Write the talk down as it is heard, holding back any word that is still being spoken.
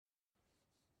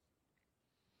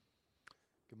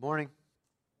morning.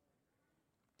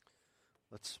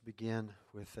 Let's begin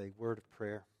with a word of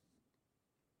prayer.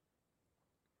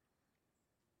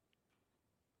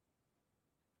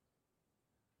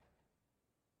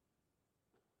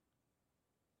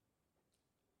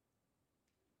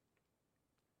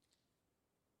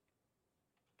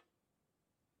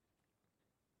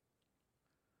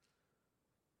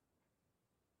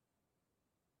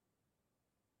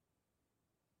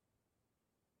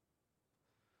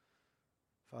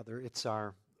 Father, it's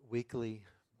our weekly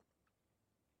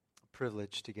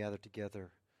privilege to gather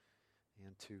together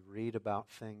and to read about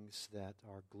things that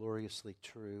are gloriously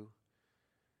true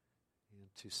and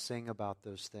to sing about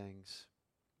those things,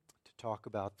 to talk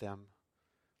about them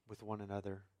with one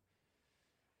another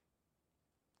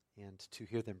and to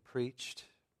hear them preached.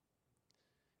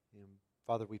 And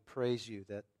Father, we praise you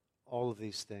that all of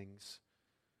these things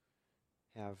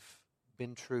have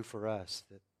been true for us,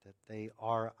 that they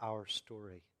are our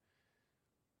story.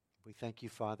 We thank you,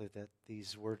 Father, that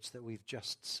these words that we've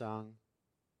just sung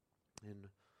in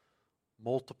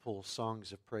multiple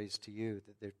songs of praise to you,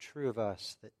 that they're true of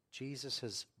us, that Jesus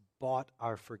has bought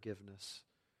our forgiveness.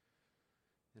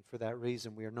 And for that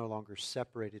reason, we are no longer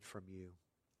separated from you.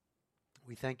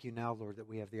 We thank you now, Lord, that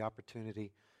we have the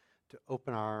opportunity to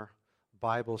open our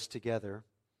Bibles together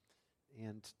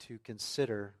and to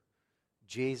consider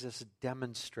Jesus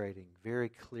demonstrating very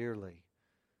clearly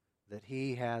that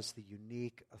he has the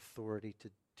unique authority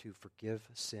to forgive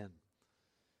sin.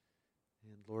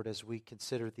 And Lord, as we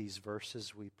consider these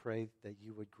verses, we pray that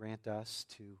you would grant us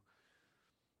to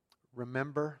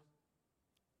remember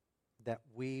that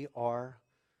we are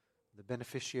the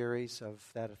beneficiaries of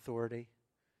that authority.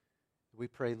 We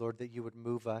pray, Lord, that you would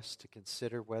move us to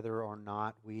consider whether or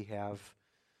not we have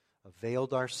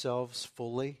availed ourselves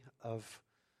fully of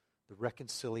the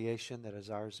reconciliation that is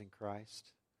ours in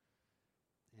Christ.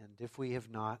 And if we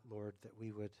have not, Lord, that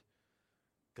we would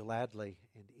gladly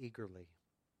and eagerly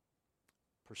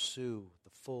pursue the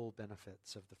full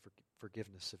benefits of the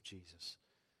forgiveness of Jesus.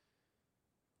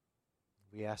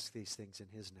 We ask these things in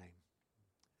his name.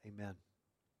 Amen.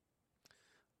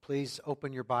 Please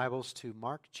open your Bibles to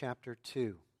Mark chapter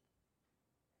 2.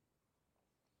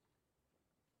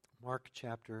 Mark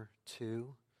chapter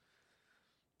 2.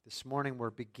 This morning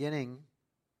we're beginning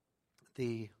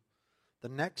the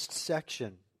next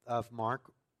section of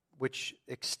Mark, which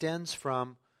extends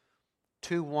from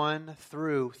 2:1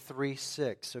 through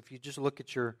 3:6. So if you just look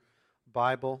at your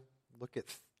Bible, look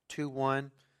at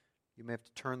 2:1, you may have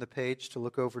to turn the page to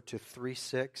look over to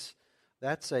 3:6.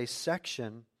 That's a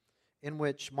section in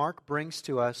which Mark brings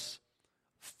to us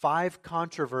 5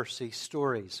 controversy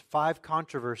stories, 5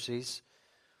 controversies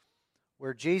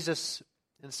where Jesus,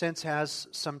 in a sense, has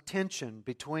some tension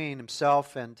between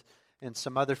himself and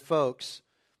some other folks.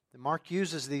 And Mark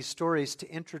uses these stories to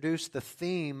introduce the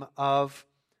theme of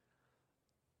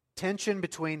tension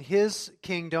between his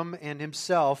kingdom and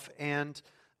himself and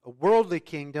a worldly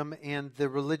kingdom and the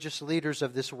religious leaders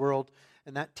of this world.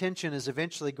 And that tension is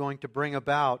eventually going to bring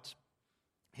about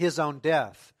his own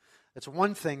death. That's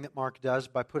one thing that Mark does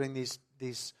by putting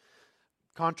these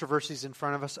controversies in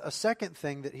front of us. A second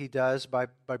thing that he does by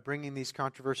bringing these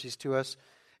controversies to us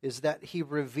is that he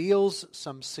reveals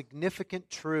some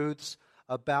significant truths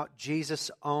about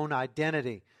Jesus' own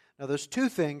identity. Now, those two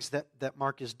things that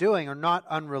Mark is doing are not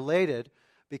unrelated,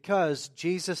 because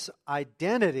Jesus'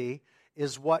 identity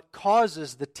is what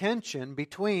causes the tension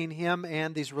between him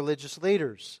and these religious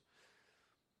leaders.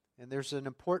 And there's an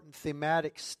important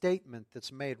thematic statement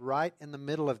that's made right in the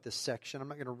middle of this section. I'm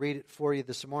not going to read it for you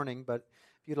this morning, but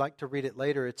if you'd like to read it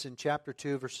later, it's in chapter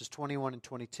 2, verses 21 and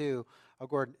 22. I'll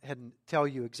go ahead and tell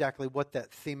you exactly what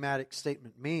that thematic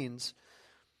statement means.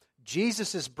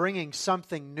 Jesus is bringing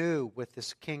something new with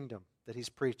this kingdom that he's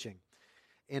preaching.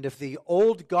 And if the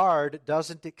old guard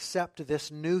doesn't accept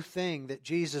this new thing that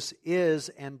Jesus is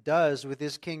and does with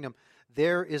his kingdom,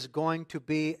 there is going to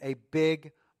be a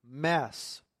big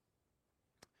mess.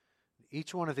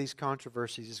 Each one of these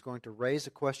controversies is going to raise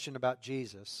a question about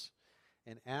Jesus.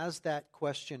 And as that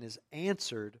question is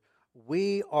answered,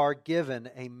 we are given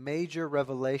a major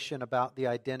revelation about the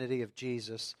identity of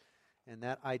Jesus. And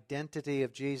that identity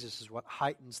of Jesus is what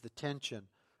heightens the tension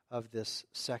of this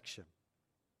section.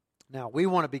 Now, we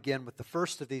want to begin with the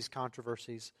first of these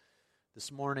controversies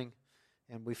this morning.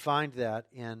 And we find that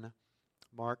in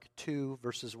Mark 2,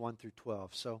 verses 1 through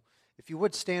 12. So if you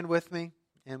would stand with me,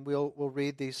 and we'll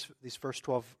read these first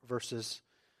 12 verses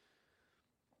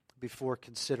before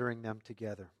considering them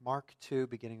together. Mark 2,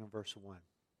 beginning in verse 1.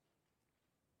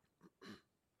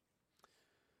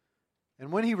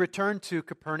 And when he returned to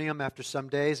Capernaum after some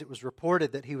days, it was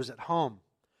reported that he was at home.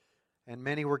 And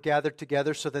many were gathered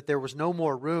together so that there was no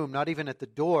more room, not even at the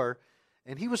door.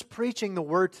 And he was preaching the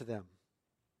word to them.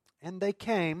 And they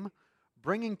came,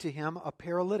 bringing to him a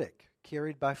paralytic,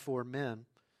 carried by 4 men.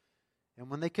 And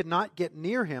when they could not get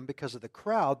near him because of the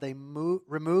crowd, they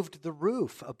removed the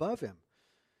roof above him.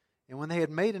 And when they had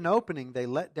made an opening, they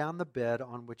let down the bed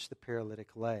on which the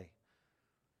paralytic lay.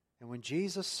 And when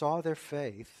Jesus saw their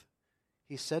faith,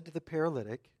 he said to the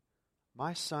paralytic,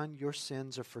 "My son, your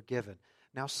sins are forgiven."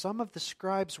 Now some of the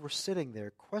scribes were sitting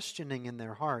there, questioning in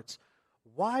their hearts,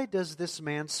 "Why does this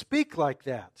man speak like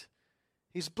that?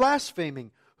 He's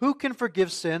blaspheming. Who can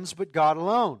forgive sins but God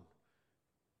alone?"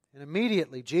 And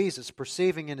immediately Jesus,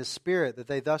 perceiving in his spirit that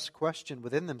they thus questioned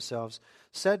within themselves,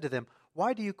 said to them,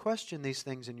 "Why do you question these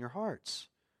things in your hearts?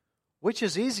 Which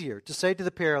is easier, to say to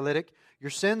the paralytic, 'Your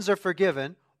sins are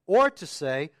forgiven,' or to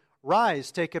say,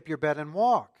 'Rise, take up your bed and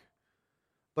walk'?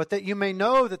 But that you may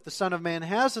know that the Son of Man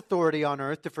has authority on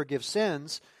earth to forgive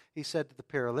sins," he said to the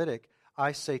paralytic,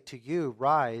 "I say to you,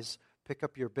 rise, pick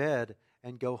up your bed,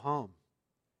 and go home."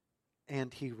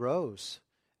 And he rose,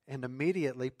 and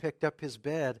immediately picked up his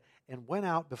bed, and went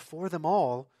out before them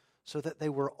all, so that they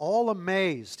were all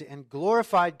amazed, and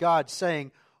glorified God,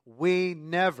 saying, "We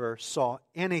never saw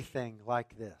anything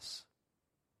like this."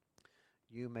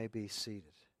 You may be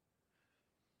seated.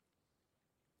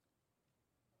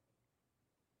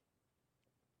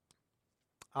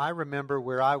 I remember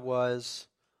where I was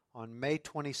on May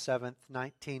 27th,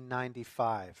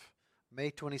 1995. May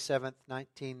 27th,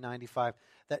 1995.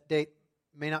 That date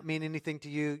may not mean anything to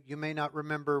you. You may not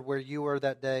remember where you were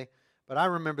that day, but I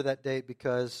remember that date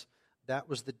because that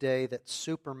was the day that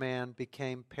Superman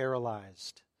became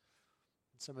paralyzed.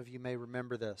 Some of you may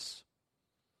remember this.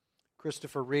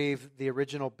 Christopher Reeve, the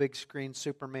original big screen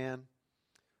Superman,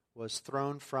 was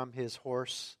thrown from his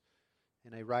horse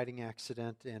in a riding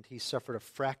accident, and he suffered a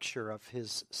fracture of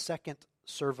his second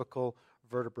cervical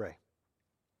vertebrae.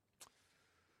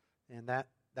 And that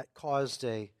caused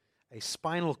a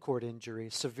spinal cord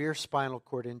injury, severe spinal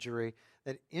cord injury.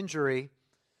 That injury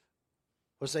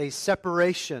was a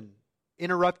separation,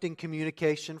 interrupting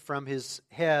communication from his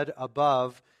head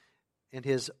above and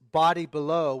his body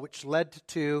below, which led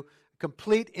to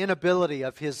complete inability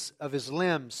of his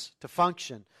limbs to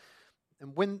function.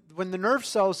 And when the nerve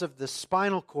cells of the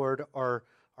spinal cord are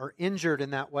injured in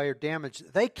that way or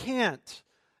damaged, they can't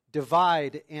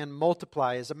divide and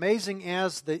multiply. As amazing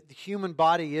as the human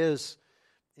body is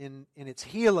in its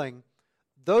healing,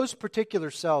 those particular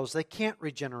cells, they can't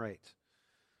regenerate.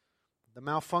 The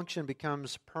malfunction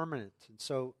becomes permanent. And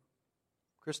so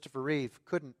Christopher Reeve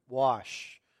couldn't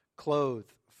wash, clothe,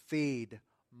 feed,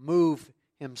 move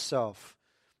himself.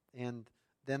 And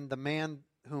then the man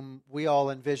whom we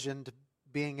all envisioned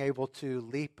being able to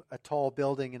leap a tall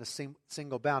building in a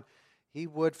single bound, he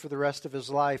would for the rest of his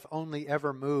life only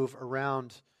ever move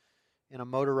around in a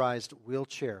motorized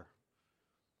wheelchair.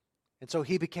 And so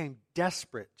he became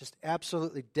desperate, just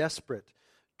absolutely desperate,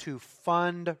 to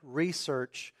fund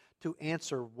research to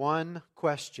answer one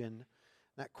question.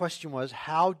 That question was,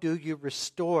 how do you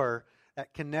restore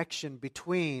that connection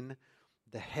between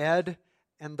the head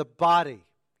and the body?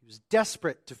 He was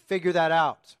desperate to figure that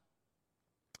out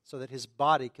so that his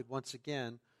body could once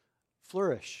again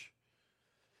flourish.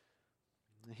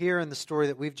 Here in the story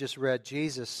that we've just read,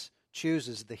 Jesus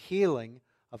chooses the healing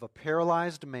of a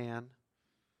paralyzed man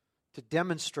to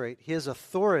demonstrate his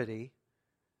authority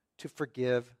to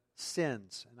forgive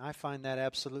sins. And I find that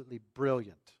absolutely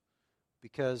brilliant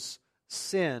because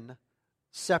sin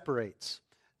separates.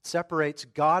 It separates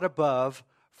God above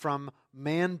from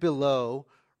man below,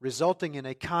 resulting in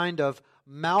a kind of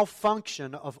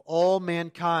malfunction of all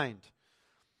mankind.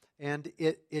 And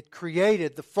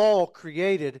the fall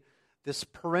created this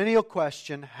perennial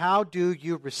question, how do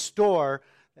you restore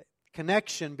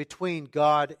connection between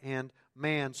God and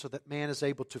man so that man is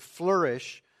able to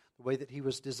flourish the way that he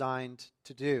was designed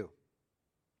to do?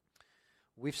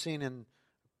 We've seen in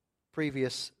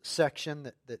previous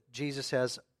section that Jesus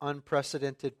has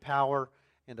unprecedented power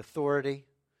and authority.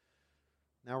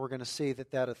 Now we're going to see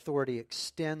that authority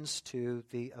extends to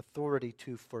the authority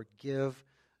to forgive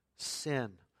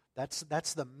sin.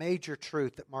 That's the major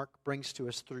truth that Mark brings to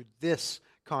us through this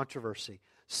controversy.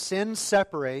 Sin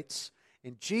separates,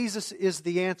 and Jesus is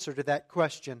the answer to that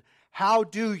question. How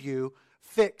do you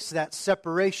fix that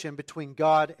separation between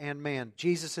God and man?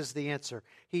 Jesus is the answer.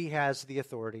 He has the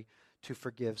authority to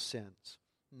forgive sins.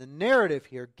 And the narrative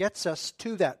here gets us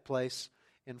to that place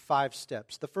in 5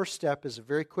 steps. The first step is a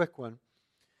very quick one.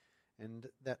 And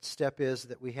that step is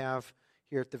that we have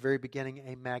here at the very beginning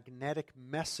a magnetic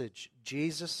message.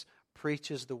 Jesus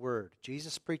preaches the Word.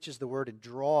 Jesus preaches the Word and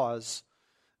draws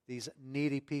these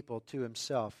needy people to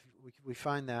himself. We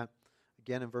find that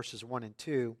again in verses 1 and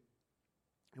 2.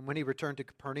 And when he returned to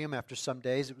Capernaum after some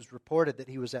days, it was reported that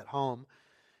he was at home.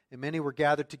 And many were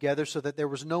gathered together so that there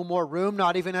was no more room,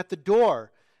 not even at the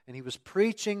door. And he was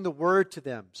preaching the word to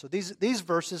them. So these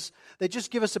verses, they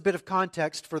just give us a bit of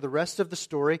context for the rest of the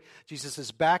story. Jesus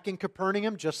is back in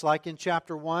Capernaum, just like in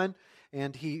chapter 1.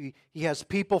 And he has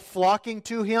people flocking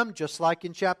to him, just like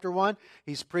in chapter 1.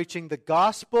 He's preaching the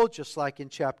gospel, just like in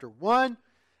chapter 1.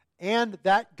 And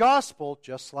that gospel,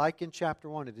 just like in chapter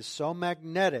 1, it is so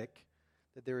magnetic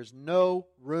that there is no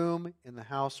room in the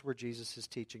house where Jesus is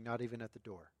teaching, not even at the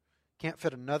door. Can't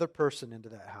fit another person into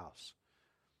that house.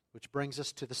 Which brings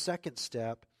us to the second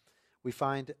step. We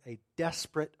find a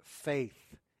desperate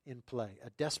faith in play. A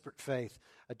desperate faith.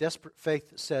 A desperate faith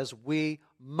that says we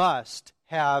must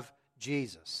have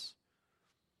Jesus.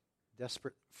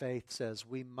 Desperate faith says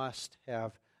we must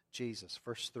have Jesus.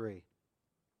 Verse 3.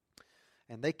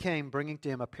 And they came, bringing to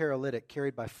him a paralytic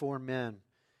carried by 4 men.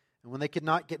 And when they could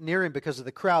not get near him because of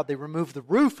the crowd, they removed the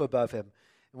roof above him.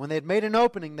 And when they had made an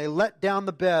opening, they let down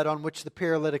the bed on which the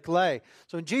paralytic lay.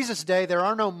 So in Jesus' day, there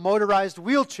are no motorized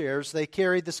wheelchairs. They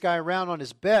carried this guy around on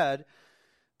his bed.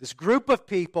 This group of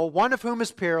people, one of whom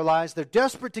is paralyzed, they're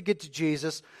desperate to get to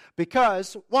Jesus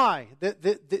because, why?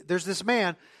 There's this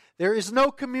man. There is no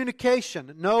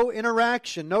communication, no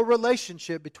interaction, no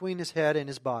relationship between his head and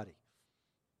his body.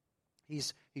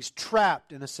 He's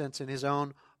trapped, in a sense, in his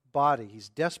own body. He's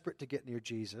desperate to get near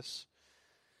Jesus.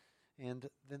 And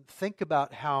then think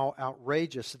about how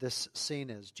outrageous this scene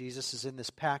is. Jesus is in this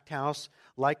packed house.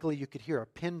 Likely you could hear a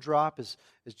pin drop as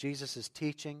Jesus is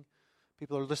teaching.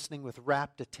 People are listening with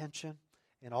rapt attention.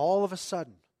 And all of a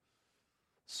sudden,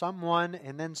 someone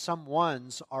and then some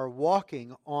ones are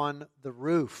walking on the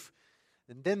roof.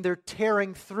 And then they're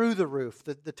tearing through the roof.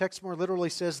 The text more literally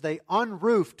says they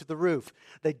unroofed the roof.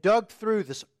 They dug through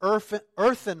this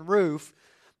earthen roof.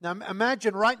 Now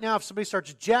imagine right now if somebody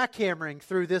starts jackhammering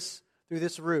through this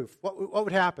roof. What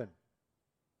would happen?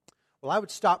 Well, I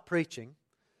would stop preaching,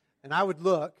 and I would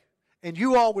look, and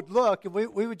you all would look, and we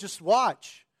would just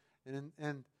watch.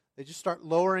 And they just start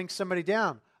lowering somebody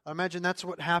down. I imagine that's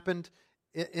what happened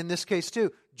in this case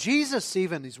too. Jesus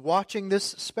even is watching this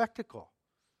spectacle.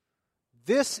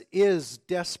 This is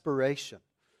desperation.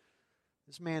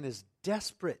 This man is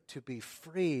desperate to be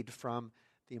freed from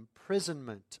the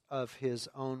imprisonment of his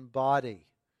own body.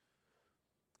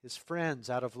 His friends,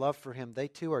 out of love for him, they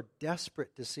too are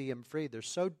desperate to see him free. They're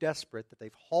so desperate that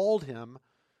they've hauled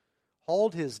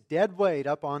his dead weight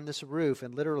up on this roof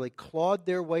and literally clawed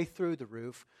their way through the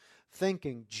roof,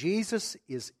 thinking Jesus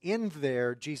is in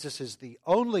there. Jesus is the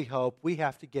only hope. We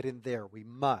have to get in there. We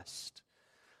must.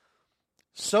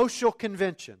 Social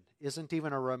convention isn't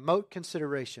even a remote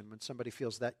consideration when somebody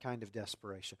feels that kind of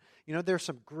desperation. You know, there are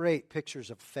some great pictures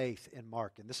of faith in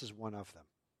Mark, and this is one of them.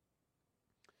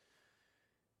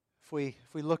 If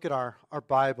we look at our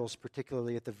Bibles,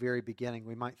 particularly at the very beginning,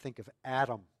 we might think of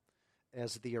Adam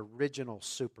as the original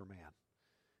Superman.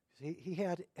 He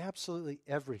had absolutely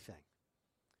everything.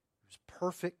 He was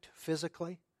perfect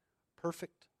physically,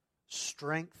 perfect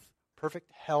strength,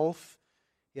 perfect health.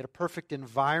 He had a perfect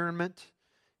environment.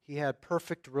 He had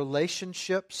perfect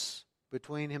relationships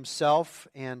between himself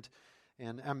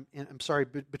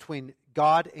between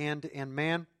God and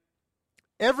man.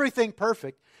 Everything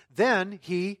perfect. Then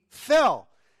he fell.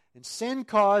 And sin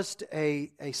caused a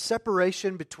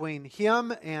separation between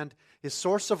him and his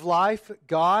source of life,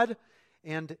 God,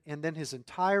 and then his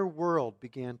entire world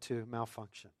began to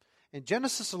malfunction. And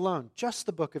Genesis alone, just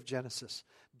the book of Genesis,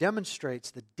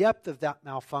 demonstrates the depth of that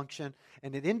malfunction,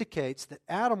 and it indicates that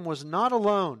Adam was not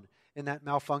alone in that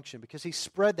malfunction because he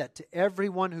spread that to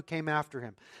everyone who came after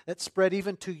him. That spread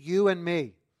even to you and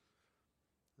me.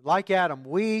 Like Adam,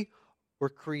 we were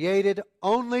created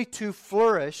only to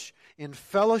flourish in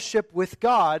fellowship with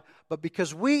God, but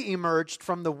because we emerged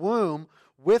from the womb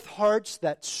with hearts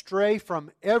that stray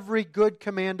from every good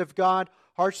command of God,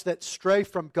 hearts that stray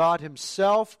from God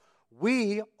Himself,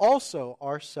 we also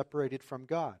are separated from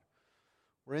God.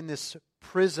 We're in this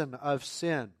prison of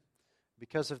sin.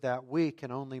 Because of that, we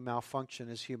can only malfunction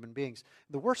as human beings.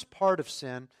 The worst part of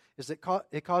sin is that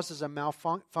it causes a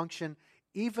malfunction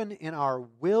even in our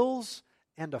wills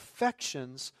and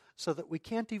affections, so that we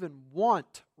can't even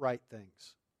want right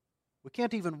things. We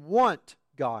can't even want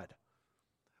God.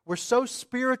 We're so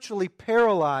spiritually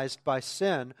paralyzed by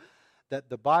sin that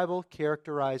the Bible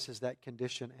characterizes that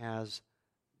condition as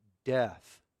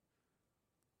death.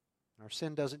 Our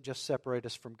sin doesn't just separate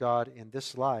us from God in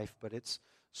this life, but it's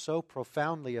so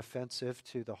profoundly offensive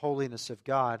to the holiness of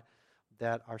God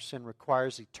that our sin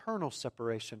requires eternal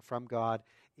separation from God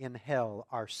in hell.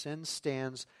 Our sin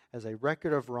stands as a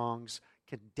record of wrongs,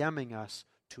 condemning us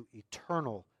to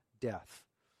eternal death.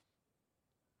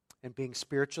 And being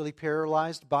spiritually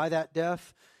paralyzed by that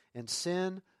death and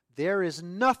sin, there is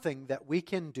nothing that we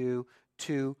can do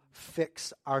to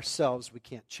fix ourselves. We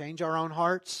can't change our own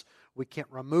hearts. We can't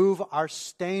remove our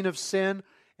stain of sin.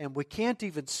 And we can't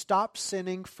even stop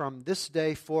sinning from this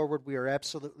day forward. We are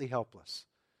absolutely helpless.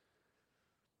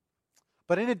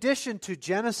 But in addition to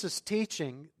Genesis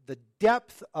teaching the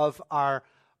depth of our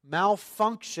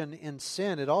malfunction in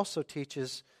sin, it also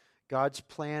teaches God's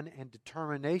plan and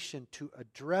determination to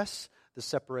address the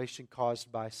separation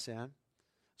caused by sin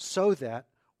so that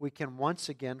we can once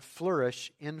again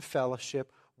flourish in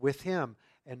fellowship with Him.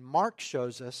 And Mark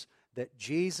shows us that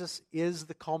Jesus is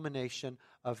the culmination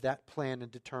of that plan and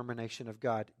determination of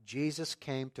God. Jesus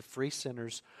came to free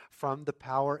sinners from the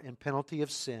power and penalty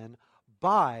of sin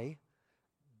by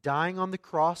dying on the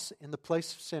cross in the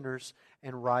place of sinners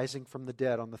and rising from the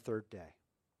dead on the third day.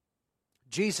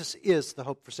 Jesus is the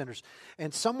hope for sinners.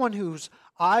 And someone whose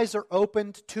eyes are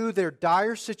opened to their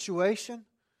dire situation,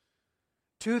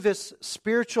 to this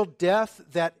spiritual death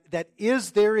that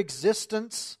is their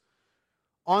existence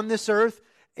on this earth,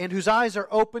 and whose eyes are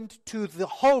opened to the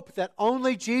hope that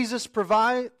only Jesus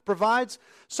provides,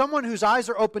 someone whose eyes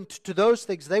are opened to those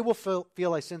things, they will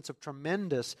feel a sense of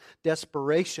tremendous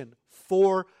desperation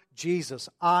for Jesus.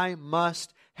 I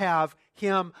must have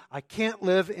Him. I can't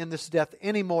live in this death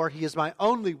anymore. He is my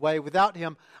only way. Without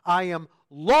Him, I am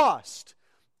lost.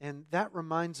 And that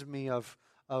reminds me of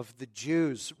the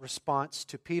Jews' response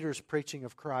to Peter's preaching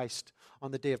of Christ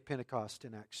on the day of Pentecost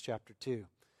in Acts chapter 2.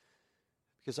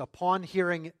 Because upon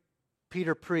hearing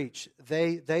Peter preach,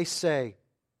 they say,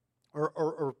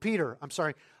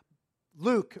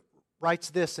 Luke writes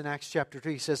this in Acts chapter 2.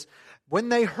 He says, when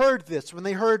they heard this, when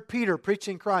they heard Peter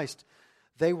preaching Christ,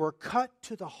 they were cut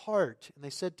to the heart. And they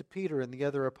said to Peter and the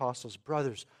other apostles,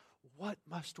 brothers, what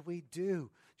must we do?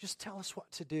 Just tell us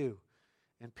what to do.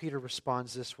 And Peter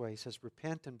responds this way. He says,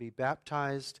 repent and be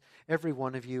baptized, every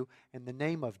one of you, in the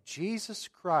name of Jesus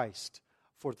Christ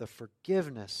for the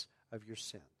forgiveness of your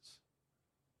sins.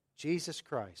 Jesus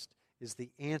Christ is the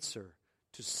answer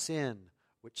to sin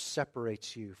which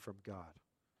separates you from God.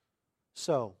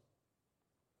 So,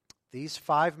 these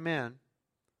 5 men,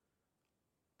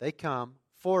 they come,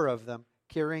 4 of them,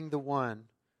 carrying the one,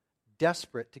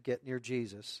 desperate to get near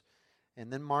Jesus.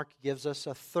 And then Mark gives us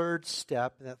a third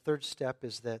step, and that third step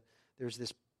is that there's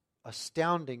this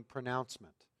astounding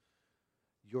pronouncement.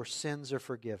 Your sins are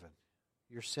forgiven.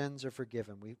 Your sins are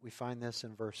forgiven. We find this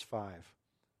in verse 5.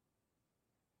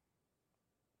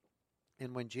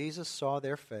 And when Jesus saw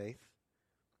their faith,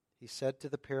 He said to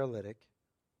the paralytic,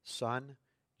 Son,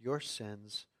 your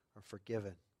sins are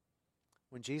forgiven.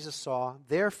 When Jesus saw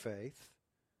their faith,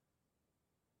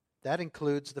 that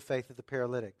includes the faith of the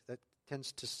paralytic. That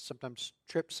tends to sometimes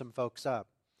trip some folks up.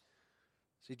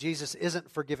 See, Jesus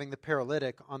isn't forgiving the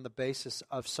paralytic on the basis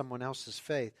of someone else's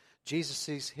faith. Jesus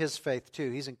sees his faith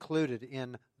too. He's included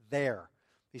in there.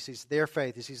 He sees their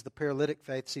faith. He sees the paralytic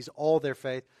faith. He sees all their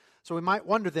faith. So we might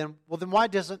wonder then, well, then why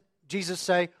doesn't Jesus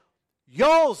say,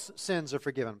 y'all's sins are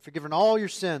forgiven? Forgiven all your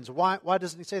sins. Why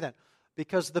doesn't He say that?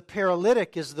 Because the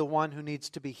paralytic is the one who needs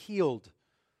to be healed.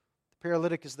 The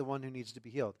paralytic is the one who needs to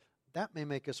be healed. That may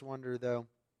make us wonder, though,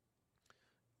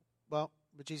 well,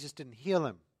 but Jesus didn't heal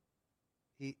him.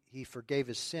 He forgave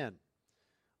his sin.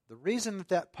 The reason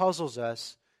that puzzles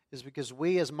us is because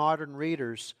we as modern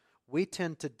readers, we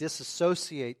tend to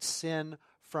disassociate sin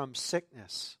from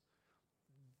sickness.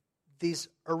 These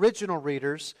original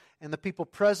readers and the people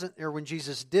present there when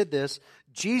Jesus did this,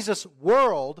 Jesus'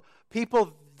 world,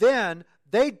 people then,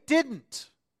 they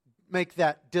didn't make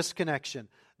that disconnection.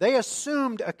 They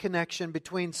assumed a connection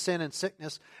between sin and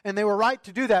sickness, and they were right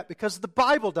to do that because the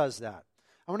Bible does that.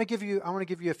 I want to give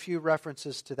you a few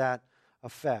references to that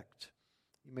effect.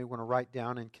 You may want to write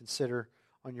down and consider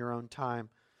on your own time.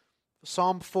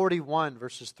 Psalm 41,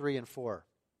 verses 3 and 4.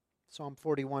 Psalm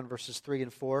 41, verses 3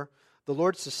 and 4. The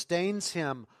Lord sustains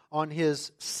him on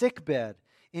his sickbed.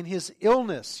 In his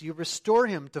illness, you restore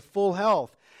him to full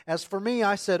health. As for me,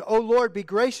 I said, O Lord, be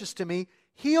gracious to me.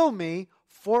 Heal me,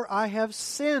 for I have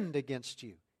sinned against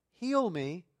you. Heal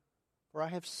me, for I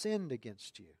have sinned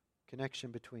against you.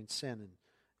 Connection between sin and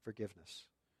forgiveness.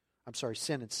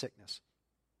 Sin and sickness.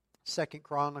 2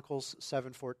 Chronicles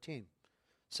 7:14.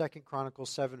 2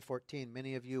 Chronicles 7:14.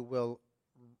 Many of you will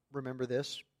remember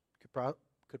this.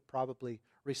 Could probably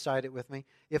recite it with me.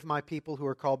 If my people who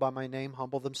are called by my name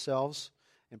humble themselves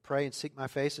and pray and seek my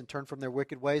face and turn from their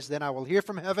wicked ways, then I will hear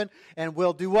from heaven and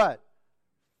will do what?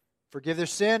 Forgive their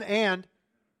sin and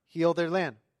heal their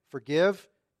land. Forgive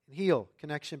heal,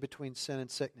 connection between sin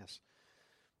and sickness.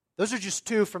 Those are just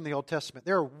two from the Old Testament.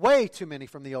 There are way too many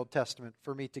from the Old Testament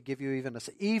for me to give you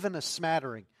even a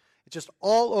smattering. It's just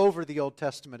all over the Old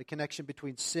Testament, a connection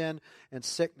between sin and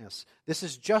sickness. This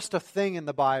is just a thing in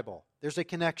the Bible. There's a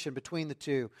connection between the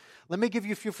two. Let me give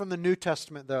you a few from the New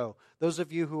Testament, though. Those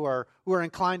of you who are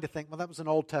inclined to think, well, that was an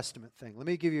Old Testament thing. Let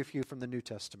me give you a few from the New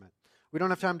Testament. We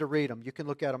don't have time to read them. You can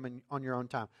look at them on your own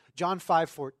time. John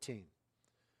 5:14.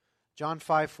 John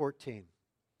 5:14.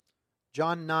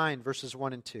 John 9, verses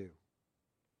 1 and 2.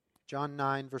 John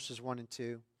 9, verses 1 and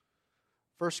 2.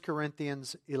 1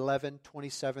 Corinthians 11,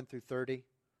 27 through 30.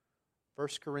 1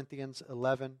 Corinthians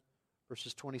 11,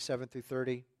 verses 27 through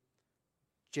 30.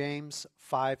 James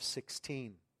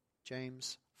 5:16.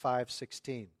 James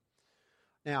 5:16.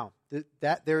 Now,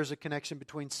 that there is a connection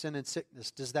between sin and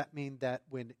sickness. Does that mean that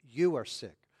when you are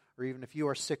sick, or even if you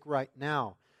are sick right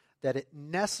now, that it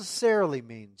necessarily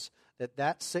means that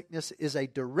that sickness is a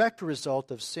direct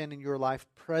result of sin in your life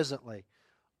presently?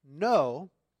 No.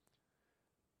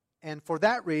 And for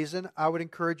that reason, I would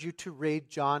encourage you to read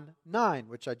John 9,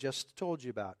 which I just told you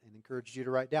about, and encourage you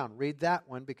to write down. Read that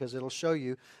one because it'll show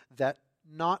you that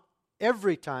not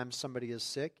every time somebody is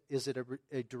sick is it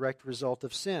a direct result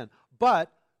of sin.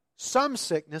 But some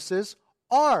sicknesses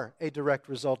are a direct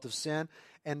result of sin,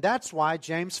 and that's why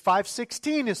James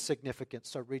 5:16 is significant.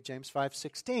 So read James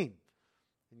 5:16,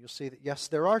 and you'll see that, yes,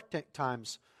 there are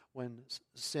times when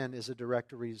sickness is a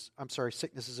direct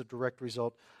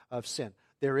result of sin.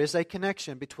 There is a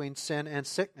connection between sin and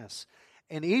sickness.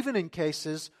 And even in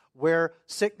cases where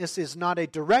sickness is not a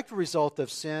direct result of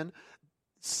sin,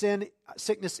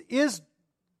 sickness is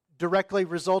a direct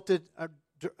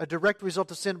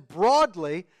result of sin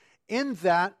broadly, in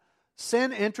that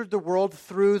sin entered the world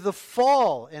through the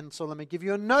fall. And so let me give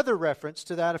you another reference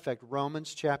to that effect.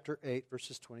 Romans chapter 8,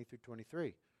 verses 20 through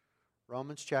 23.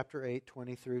 Romans chapter 8,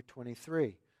 20 through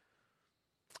 23.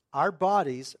 Our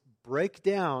bodies break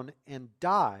down and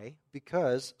die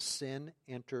because sin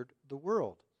entered the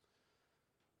world.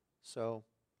 So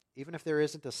even if there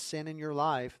isn't a sin in your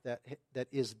life that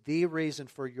is the reason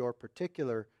for your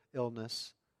particular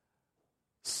illness,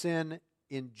 sin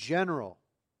in general,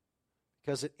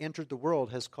 because it entered the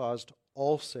world, has caused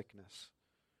all sickness.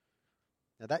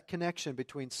 Now that connection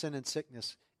between sin and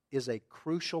sickness is a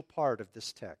crucial part of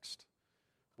this text.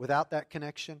 Without that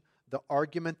connection, the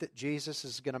argument that Jesus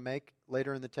is going to make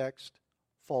later in the text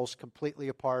falls completely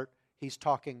apart. He's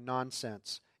talking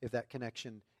nonsense if that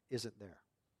connection isn't there.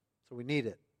 So we need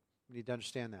it. We need to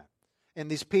understand that. And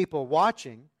these people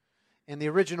watching, and the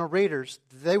original readers,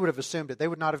 they would have assumed it. They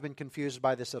would not have been confused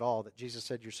by this at all, that Jesus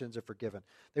said your sins are forgiven.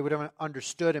 They would have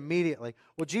understood immediately,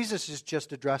 well, Jesus is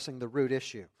just addressing the root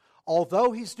issue.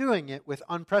 Although he's doing it with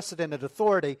unprecedented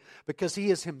authority, because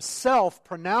he is himself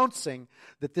pronouncing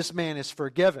that this man is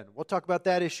forgiven. We'll talk about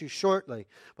that issue shortly.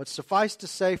 But suffice to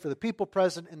say, for the people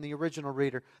present in the original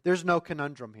reader, there's no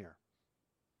conundrum here.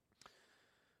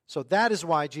 So that is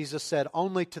why Jesus said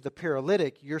only to the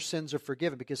paralytic, your sins are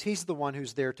forgiven, because he's the one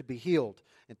who's there to be healed.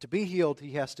 And to be healed,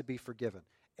 he has to be forgiven.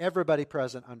 Everybody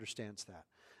present understands that.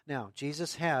 Now,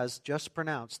 Jesus has just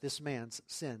pronounced this man's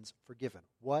sins forgiven.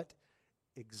 What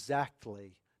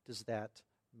exactly does that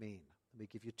mean? Let me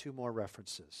give you two more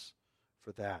references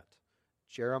for that.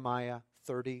 Jeremiah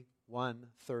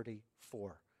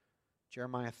 31:34.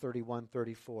 Jeremiah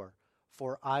 31:34.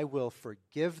 For I will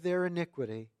forgive their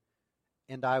iniquity,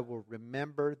 and I will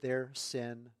remember their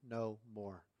sin no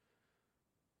more.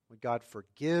 When God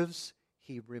forgives,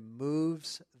 he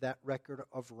removes that record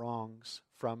of wrongs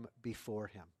from before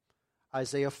him.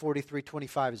 Isaiah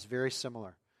 43:25 is very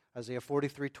similar. Isaiah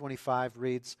 43:25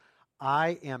 reads,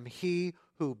 I am he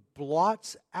who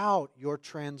blots out your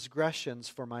transgressions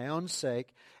for my own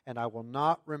sake, and I will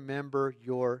not remember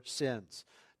your sins.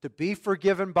 To be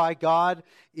forgiven by God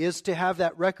is to have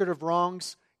that record of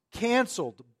wrongs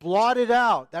canceled, blotted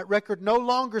out. That record no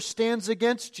longer stands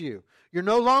against you. You're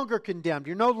no longer condemned.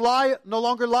 You're no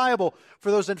longer liable for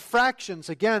those infractions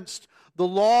against the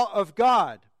law of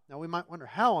God. Now we might wonder,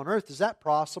 how on earth is that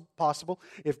possible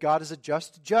if God is a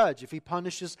just judge, if he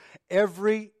punishes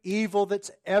every evil that's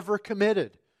ever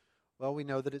committed? Well, we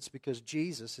know that it's because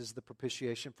Jesus is the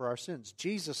propitiation for our sins.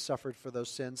 Jesus suffered for those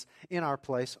sins in our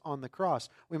place on the cross.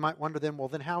 We might wonder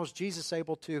then, how is Jesus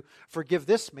able to forgive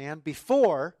this man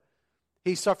before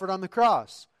he suffered on the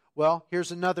cross? Well,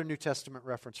 here's another New Testament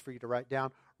reference for you to write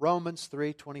down. Romans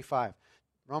 3:25.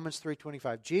 Romans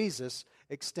 3:25. Jesus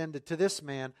extended to this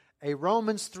man a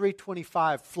Romans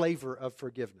 3:25 flavor of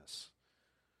forgiveness.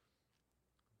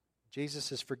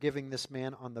 Jesus is forgiving this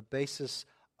man on the basis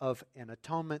of an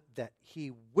atonement that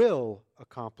he will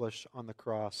accomplish on the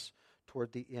cross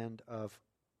toward the end of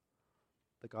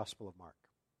the Gospel of Mark.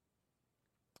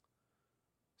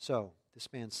 So, this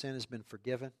man's sin has been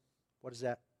forgiven. What does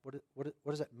that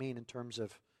mean in terms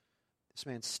of this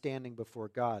man standing before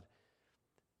God?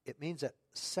 It means that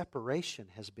separation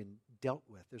has been dealt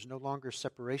with. There's no longer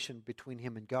separation between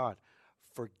him and God.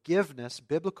 Forgiveness,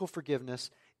 biblical forgiveness,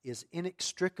 is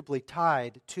inextricably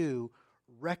tied to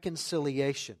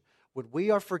reconciliation. When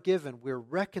we are forgiven, we're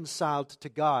reconciled to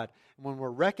God. And when we're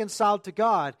reconciled to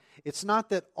God, it's not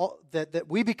that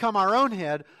we become our own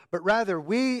head, but rather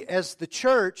we as the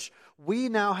church, we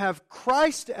now have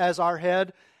Christ as our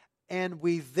head, and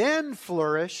we then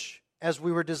flourish as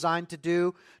we were designed to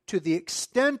do, to the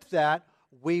extent that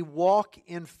we walk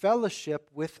in fellowship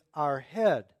with our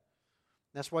head.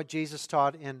 That's why Jesus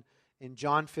taught in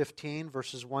John 15,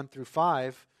 verses 1 through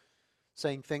 5,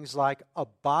 saying things like,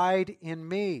 "Abide in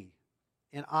me,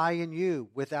 and I in you.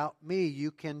 Without me,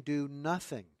 you can do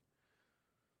nothing."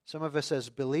 Some of us as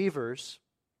believers,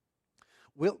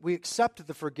 we accept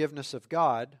the forgiveness of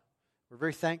God. We're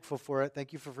very thankful for it.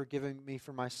 Thank you for forgiving me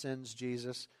for my sins,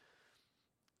 Jesus.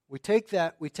 We take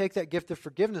that gift of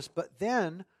forgiveness, but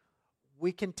then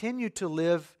we continue to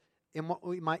live in what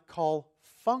we might call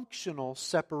functional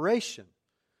separation.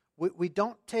 We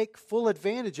don't take full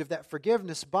advantage of that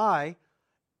forgiveness by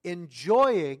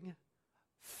enjoying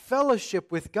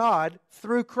fellowship with God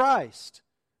through Christ.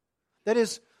 That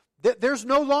is, there's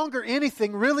no longer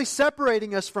anything really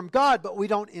separating us from God, but we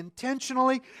don't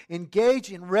intentionally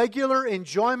engage in regular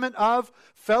enjoyment of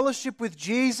fellowship with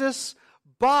Jesus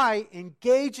by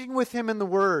engaging with Him in the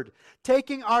Word,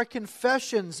 taking our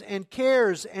confessions and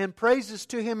cares and praises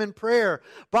to Him in prayer,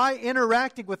 by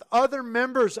interacting with other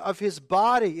members of His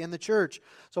body in the church.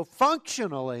 So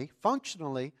functionally,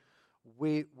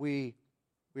 we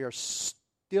are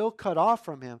still cut off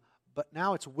from Him, but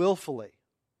now it's willfully.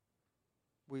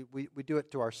 We do it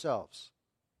to ourselves.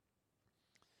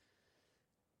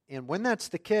 And when that's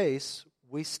the case,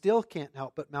 we still can't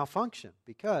help but malfunction,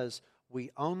 because we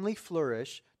only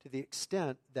flourish to the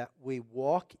extent that we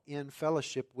walk in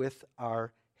fellowship with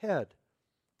our head.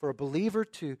 For a believer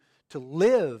to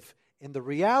live in the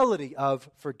reality of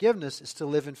forgiveness is to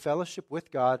live in fellowship with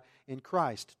God in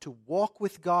Christ, to walk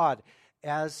with God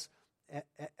as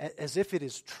if it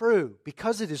is true,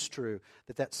 because it is true,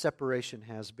 that separation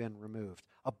has been removed.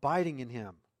 Abiding in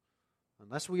Him.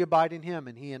 Unless we abide in Him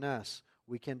and He in us,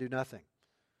 we can do nothing.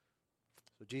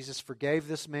 So Jesus forgave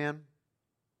this man.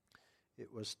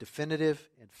 It was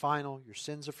definitive and final. Your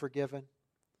sins are forgiven.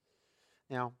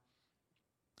 Now,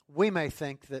 we may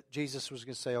think that Jesus was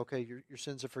going to say, okay, your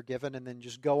sins are forgiven, and then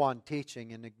just go on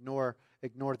teaching and ignore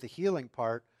the healing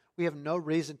part. We have no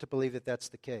reason to believe that that's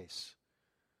the case.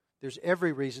 There's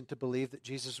every reason to believe that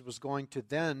Jesus was going to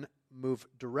then move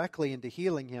directly into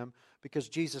healing him, because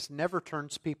Jesus never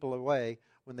turns people away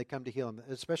when they come to heal him,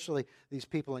 especially these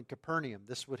people in Capernaum.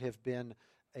 This would have been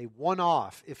a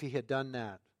one-off if He had done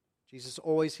that. Jesus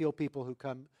always healed people who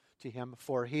come to Him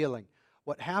for healing.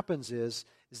 What happens is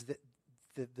that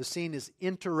the scene is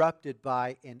interrupted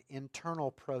by an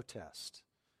internal protest.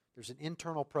 There's an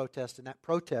internal protest, and that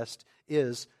protest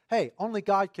is, hey, only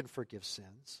God can forgive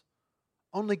sins.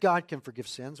 Only God can forgive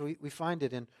sins. We find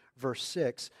it in verse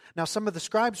 6. Now some of the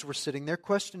scribes were sitting there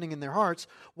questioning in their hearts,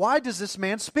 why does this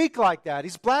man speak like that?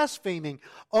 He's blaspheming.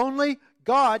 Only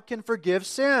God can forgive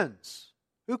sins.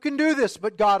 Who can do this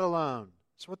but God alone?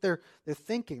 That's what they're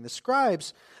thinking. The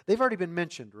scribes, they've already been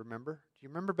mentioned, remember? Do you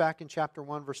remember back in chapter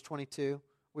 1, verse 22?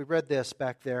 We read this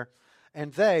back there.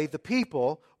 And they, the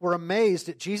people, were amazed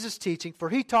at Jesus' teaching, for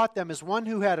He taught them as one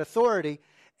who had authority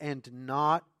and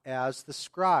not as the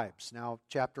scribes. Now,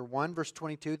 chapter 1, verse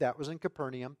 22, that was in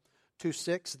Capernaum.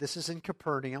 2:6, this is in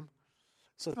Capernaum.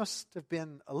 So it must have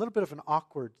been a little bit of an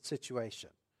awkward situation,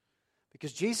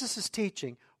 because Jesus is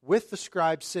teaching with the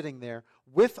scribes sitting there,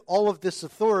 with all of this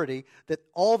authority that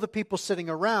all the people sitting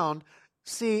around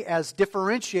see as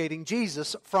differentiating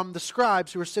Jesus from the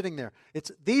scribes who are sitting there.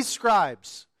 It's these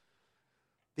scribes.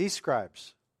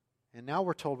 And now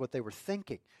we're told what they were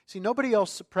thinking. See, nobody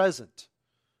else present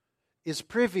is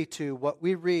privy to what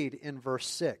we read in verse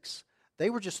 6. They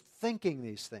were just thinking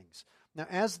these things. Now,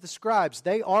 as the scribes,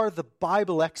 they are the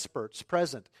Bible experts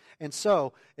present. And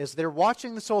so, as they're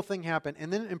watching this whole thing happen,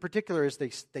 and then in particular as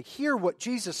they hear what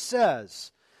Jesus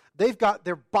says, they've got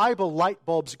their Bible light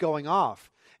bulbs going off.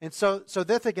 And so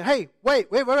they're thinking, hey, wait.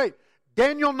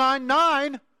 Daniel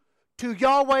 9:9, to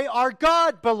Yahweh our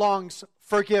God belongs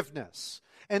forgiveness.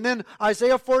 And then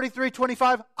Isaiah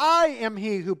 43:25, I am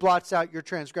He who blots out your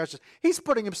transgressions. He's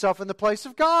putting Himself in the place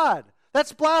of God.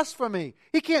 That's blasphemy.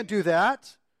 He can't do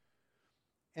that.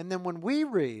 And then when we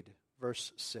read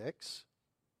verse 6,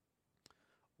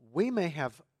 we may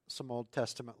have some Old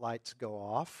Testament lights go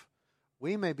off.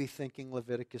 We may be thinking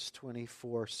Leviticus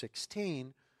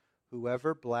 24:16,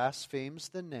 whoever blasphemes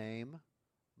the name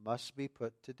must be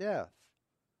put to death.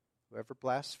 Whoever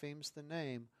blasphemes the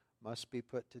name must be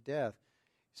put to death.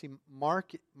 See,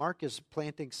 Mark is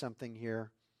planting something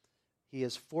here. He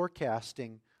is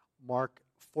forecasting Mark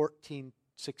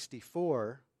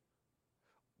 14:64,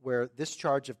 where this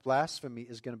charge of blasphemy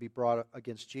is going to be brought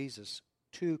against Jesus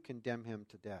to condemn him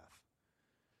to death.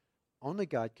 Only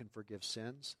God can forgive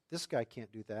sins. This guy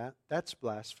can't do that. That's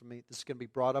blasphemy. This is going to be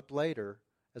brought up later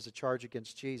as a charge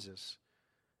against Jesus,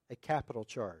 a capital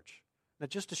charge. Now,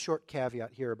 just a short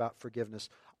caveat here about forgiveness.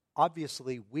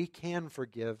 Obviously, we can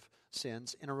forgive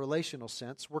sins in a relational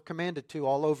sense. We're commanded to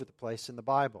all over the place in the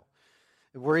Bible.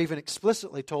 And we're even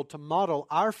explicitly told to model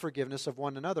our forgiveness of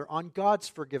one another on God's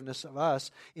forgiveness of us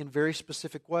in very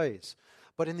specific ways.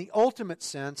 But in the ultimate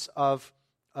sense of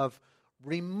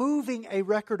removing a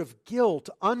record of guilt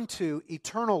unto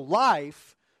eternal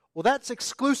life, well, that's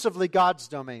exclusively God's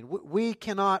domain. We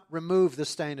cannot remove the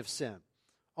stain of sin.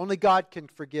 Only God can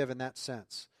forgive in that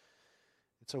sense.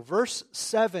 And so verse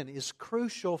 7 is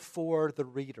crucial for the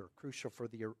reader, crucial for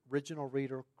the original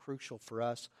reader, crucial for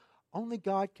us. Only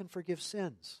God can forgive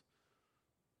sins.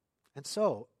 And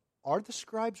so, are the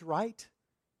scribes right?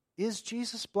 Is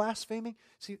Jesus blaspheming?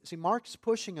 See, Mark's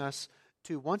pushing us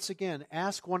to once again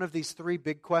ask one of these three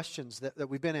big questions that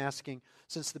we've been asking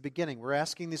since the beginning. We're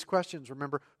asking these questions.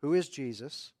 Remember, who is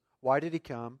Jesus? Why did he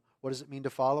come? What does it mean to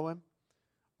follow him?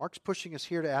 Mark's pushing us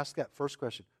here to ask that first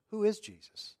question. Who is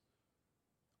Jesus?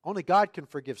 Only God can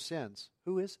forgive sins.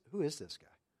 Who is this guy?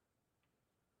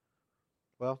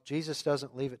 Well, Jesus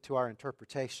doesn't leave it to our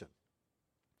interpretation.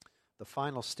 The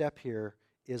final step here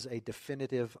is a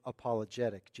definitive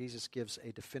apologetic. Jesus gives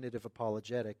a definitive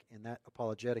apologetic, and that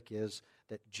apologetic is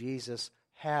that Jesus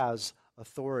has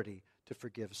authority to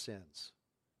forgive sins.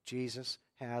 Jesus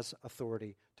has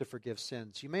authority to forgive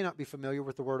sins. You may not be familiar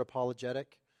with the word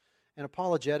apologetic. An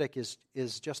apologetic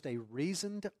is just a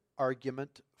reasoned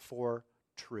argument for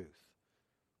truth.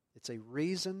 It's a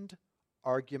reasoned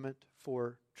argument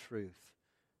for truth.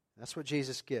 That's what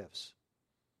Jesus gives.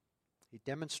 He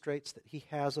demonstrates that he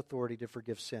has authority to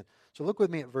forgive sin. So look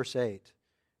with me at verse 8.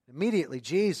 Immediately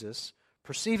Jesus,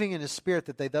 perceiving in his spirit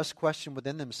that they thus questioned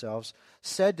within themselves,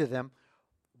 said to them,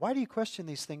 "Why do you question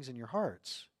these things in your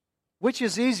hearts? Which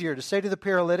is easier, to say to the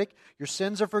paralytic, 'Your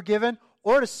sins are forgiven,'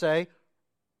 or to say,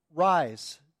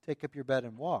 'Rise, take up your bed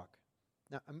and walk'?"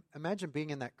 Now imagine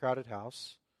being in that crowded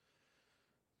house,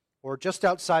 or just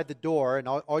outside the door, and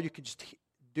all you can just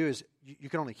do is you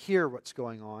can only hear what's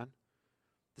going on.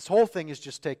 This whole thing is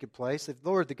just taking place. They've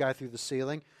lowered the guy through the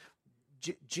ceiling.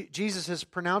 Jesus has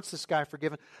pronounced this guy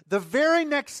forgiven. The very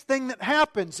next thing that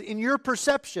happens in your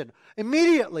perception,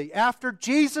 immediately after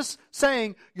Jesus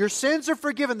saying, "Your sins are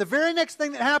forgiven," the very next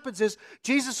thing that happens is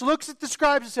Jesus looks at the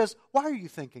scribes and says, "Why are you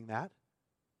thinking that?"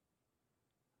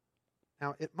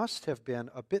 Now, it must have been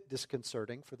a bit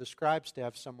disconcerting for the scribes to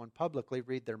have someone publicly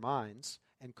read their minds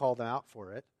and call them out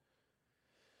for it.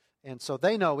 And so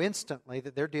they know instantly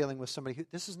that they're dealing with somebody who,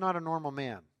 this is not a normal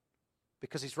man,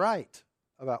 because he's right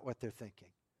about what they're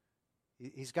thinking.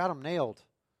 He's got them nailed.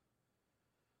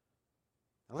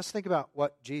 Now let's think about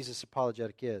what Jesus'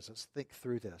 apologetic is. Let's think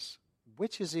through this.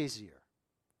 Which is easier?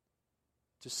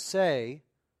 To say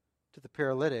to the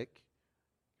paralytic,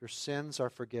 "Your sins are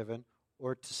forgiven,"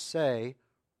 or to say,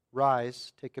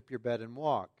 "Rise, take up your bed and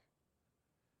walk"?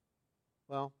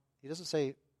 Well, he doesn't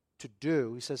say to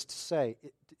do, he says to say.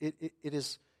 It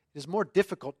is more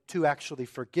difficult to actually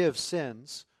forgive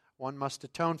sins. One must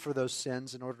atone for those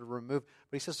sins in order to remove.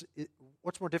 But he says,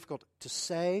 what's more difficult, to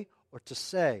say or to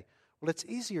say? Well, it's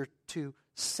easier to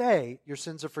say your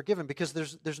sins are forgiven because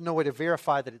there's no way to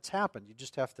verify that it's happened. You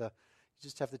just have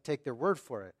to take their word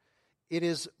for it. It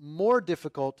is more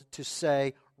difficult to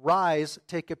say, "Rise,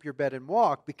 take up your bed and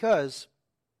walk," because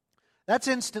that's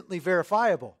instantly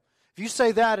verifiable. If you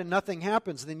say that and nothing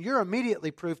happens, then you're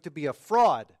immediately proved to be a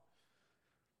fraud.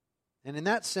 And in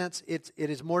that sense, it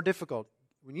is more difficult.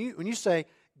 When you say,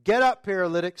 "Get up,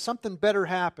 paralytic, something better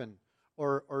happen,"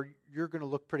 or you're going to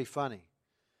look pretty funny.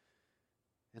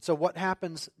 And so what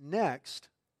happens next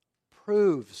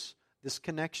proves this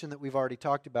connection that we've already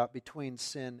talked about between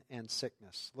sin and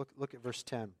sickness. Look at verse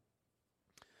 10.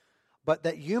 "But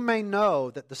that you may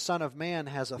know that the Son of Man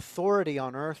has authority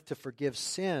on earth to forgive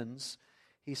sins,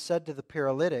 he said to the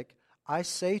paralytic, 'I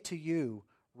say to you,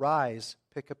 rise,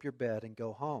 pick up your bed, and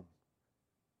go home.'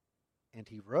 And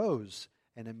he rose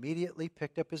and immediately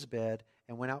picked up his bed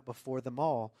and went out before them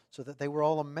all, so that they were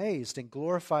all amazed and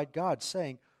glorified God,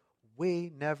 saying, 'We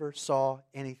never saw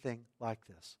anything like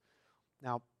this.'"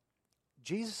 Now,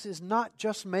 Jesus is not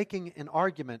just making an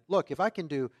argument. Look, if I can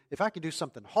do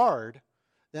something hard,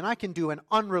 then I can do an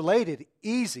unrelated,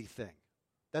 easy thing.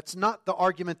 That's not the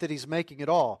argument that he's making at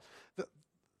all.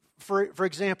 For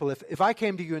example, if I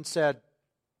came to you and said,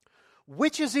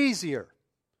 which is easier,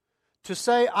 to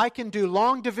say I can do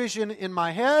long division in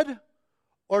my head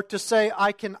or to say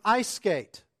I can ice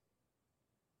skate?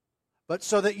 But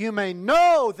so that you may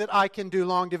know that I can do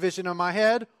long division in my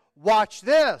head, watch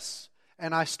this.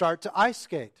 And I start to ice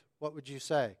skate. What would you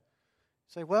say?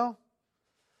 Say, well,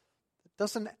 it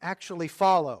doesn't actually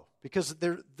follow because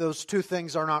those two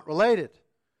things are not related.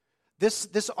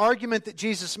 This argument that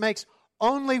Jesus makes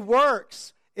only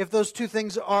works if those two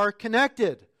things are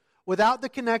connected. Without the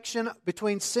connection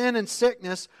between sin and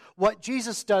sickness, what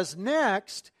Jesus does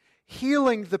next,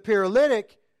 healing the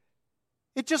paralytic,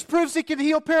 it just proves he can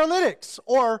heal paralytics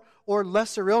or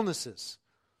lesser illnesses.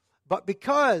 But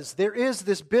because there is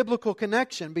this biblical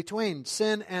connection between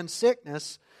sin and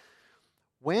sickness,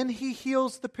 when he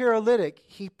heals the paralytic,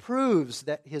 he proves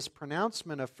that his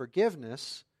pronouncement of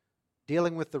forgiveness,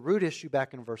 dealing with the root issue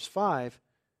back in verse 5,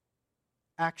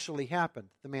 actually happened.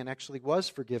 The man actually was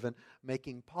forgiven,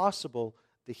 making possible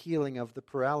the healing of the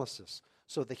paralysis.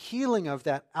 So the healing of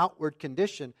that outward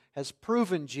condition has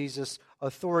proven Jesus'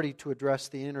 authority to address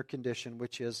the inner condition,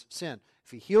 which is sin.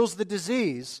 If he heals the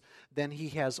disease, then he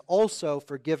has also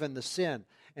forgiven the sin.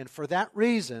 And for that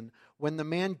reason, when the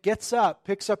man gets up,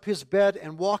 picks up his bed,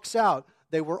 and walks out,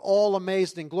 they were all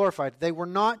amazed and glorified. They were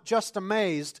not just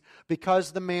amazed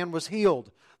because the man was healed.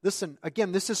 Listen,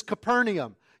 again, this is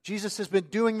Capernaum. Jesus has been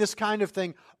doing this kind of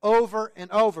thing over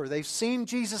and over. They've seen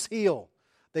Jesus heal.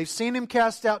 They've seen him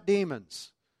cast out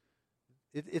demons.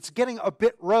 It's getting a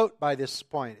bit rote by this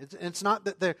point. It's not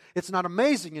that it's not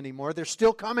amazing anymore. They're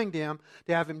still coming to him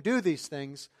to have him do these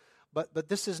things. But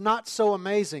this is not so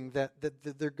amazing that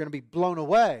they're going to be blown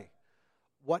away.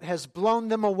 What has blown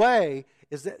them away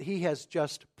is that he has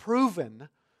just proven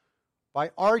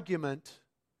by argument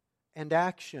and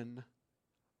action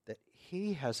that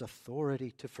he has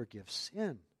authority to forgive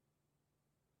sin.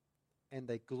 And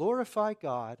they glorify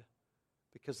God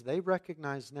because they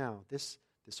recognize now this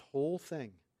whole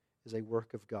thing is a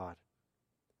work of God.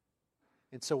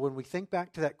 And so when we think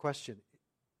back to that question,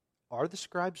 are the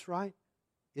scribes right?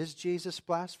 Is Jesus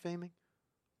blaspheming?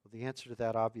 Well, the answer to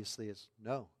that obviously is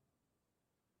no.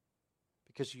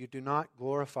 Because you do not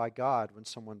glorify God when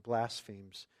someone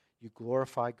blasphemes. You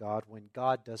glorify God when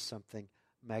God does something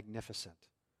magnificent.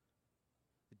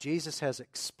 Jesus has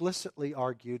explicitly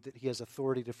argued that he has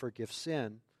authority to forgive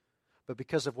sin, but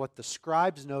because of what the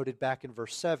scribes noted back in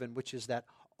verse 7, which is that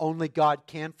only God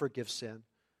can forgive sin,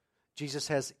 Jesus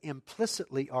has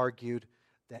implicitly argued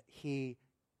that he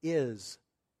is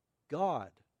God.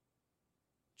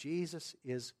 Jesus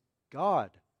is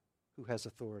God who has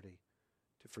authority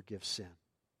to forgive sin.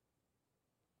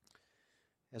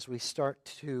 As we start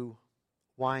to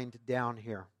wind down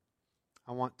here,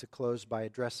 I want to close by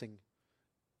addressing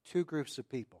two groups of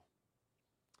people.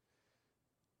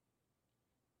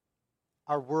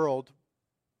 Our world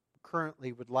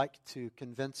currently would like to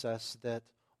convince us that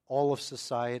all of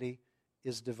society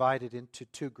is divided into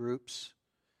two groups,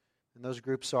 and those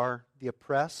groups are the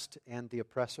oppressed and the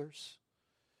oppressors.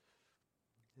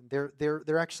 And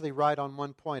they're actually right on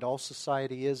one point. All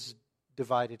society is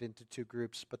divided into two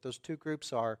groups, but those two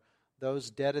groups are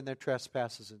those dead in their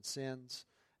trespasses and sins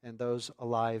and those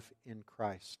alive in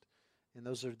Christ. And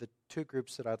those are the two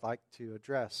groups that I'd like to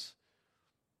address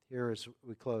here as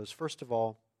we close. First of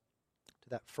all, to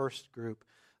that first group,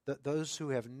 those who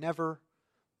have never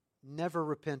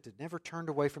repented, never turned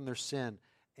away from their sin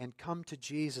and come to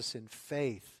Jesus in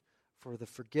faith for the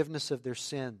forgiveness of their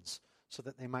sins so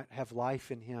that they might have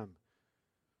life in him.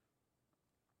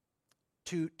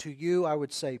 To you, I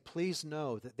would say, please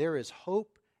know that there is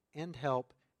hope and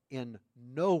help in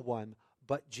no one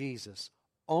but Jesus.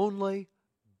 Only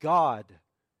God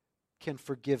can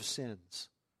forgive sins.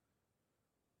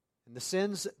 And the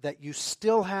sins that you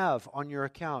still have on your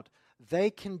account, they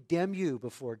condemn you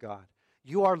before God.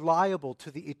 You are liable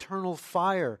to the eternal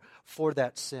fire for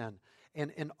that sin.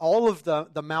 And all of the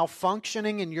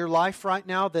malfunctioning in your life right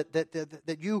now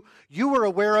that you were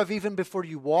aware of even before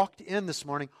you walked in this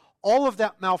morning, all of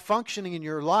that malfunctioning in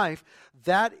your life,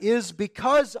 that is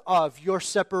because of your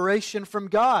separation from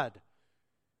God.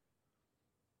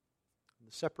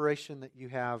 The separation that you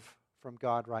have from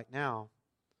God right now,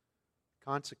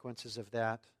 consequences of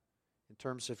that in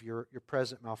terms of your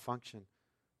present malfunction,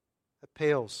 that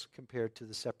pales compared to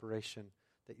the separation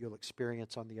that you'll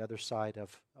experience on the other side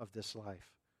of this life.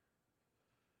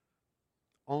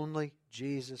 Only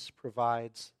Jesus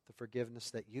provides the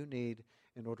forgiveness that you need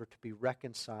in order to be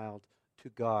reconciled to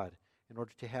God, in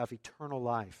order to have eternal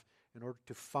life, in order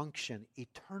to function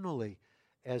eternally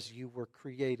as you were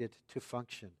created to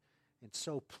function. And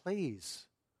so please,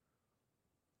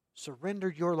 surrender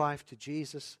your life to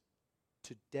Jesus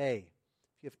today.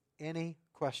 If you have any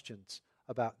questions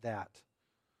about that,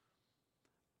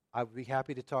 I would be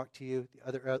happy to talk to you. The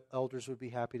other elders would be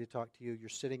happy to talk to you. You're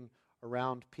sitting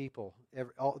around people.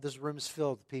 This room is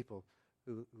filled with people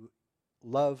who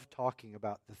love talking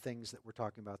about the things that we're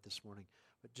talking about this morning.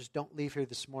 But just don't leave here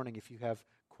this morning if you have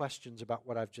questions about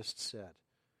what I've just said.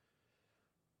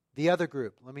 The other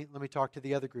group, let me talk to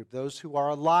the other group. Those who are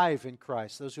alive in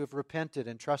Christ, those who have repented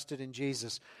and trusted in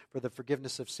Jesus for the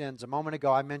forgiveness of sins. A moment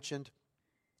ago I mentioned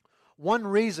one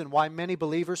reason why many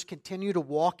believers continue to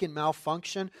walk in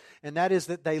malfunction, and that is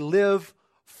that they live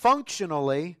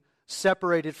functionally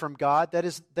separated from God. That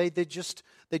is, they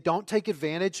don't take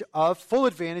full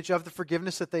advantage of the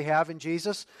forgiveness that they have in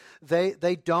Jesus.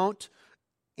 They don't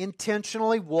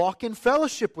intentionally walk in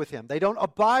fellowship with Him. They don't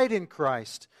abide in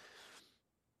Christ.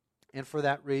 And for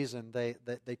that reason,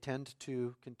 they tend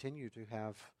to continue to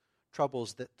have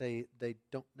troubles that they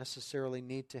don't necessarily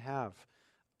need to have.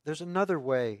 There's another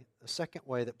way, a second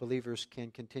way that believers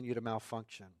can continue to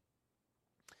malfunction.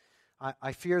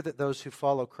 I fear that those who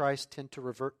follow Christ tend to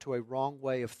revert to a wrong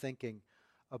way of thinking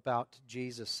about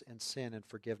Jesus and sin and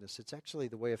forgiveness. It's actually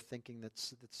the way of thinking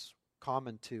that's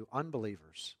common to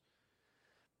unbelievers.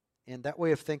 And that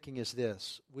way of thinking is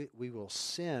this: we will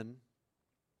sin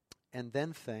and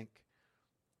then think,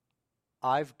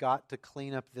 I've got to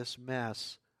clean up this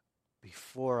mess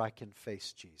before I can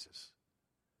face Jesus,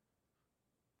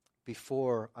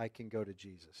 before I can go to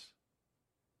Jesus.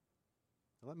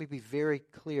 Now, let me be very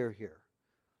clear here.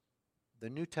 The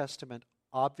New Testament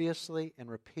obviously and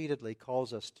repeatedly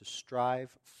calls us to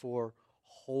strive for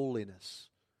holiness,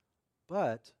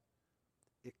 but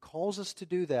it calls us to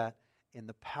do that in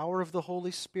the power of the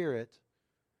Holy Spirit,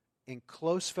 in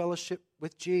close fellowship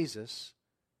with Jesus,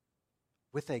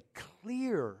 with a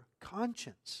clear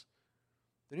conscience.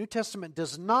 The New Testament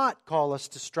does not call us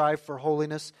to strive for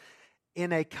holiness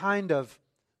in a kind of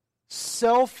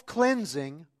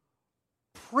self-cleansing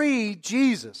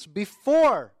pre-Jesus,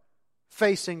 before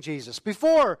facing Jesus,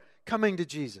 before coming to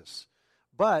Jesus.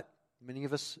 But many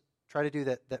of us try to do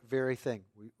that very thing.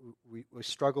 We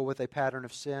struggle with a pattern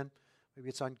of sin. Maybe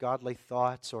it's ungodly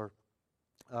thoughts or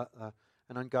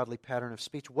an ungodly pattern of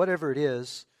speech, whatever it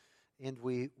is, and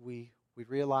we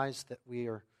realize that we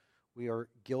are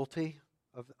guilty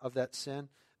of that sin.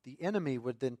 The enemy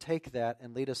would then take that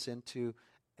and lead us into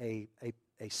a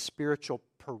spiritual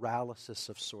paralysis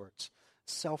of sorts,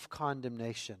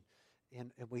 self-condemnation.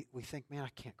 And we think, man, I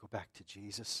can't go back to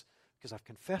Jesus because I've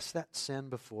confessed that sin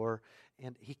before,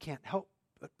 and He can't help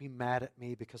but be mad at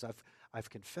me because I've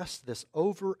confessed this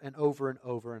over and over and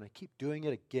over, and I keep doing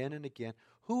it again and again.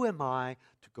 Who am I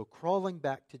to go crawling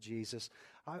back to Jesus?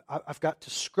 I've got to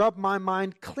scrub my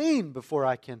mind clean before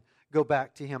I can go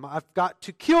back to Him. I've got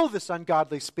to kill this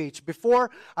ungodly speech before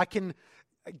I can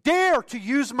dare to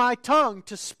use my tongue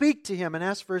to speak to Him and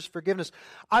ask for His forgiveness.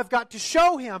 I've got to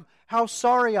show Him how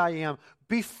sorry I am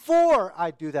before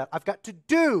I do that. I've got to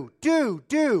do,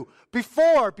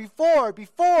 before.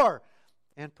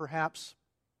 And perhaps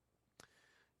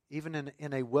even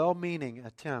in a well-meaning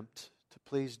attempt to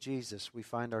please Jesus, we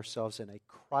find ourselves in a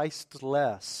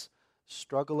Christ-less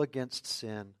struggle against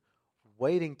sin,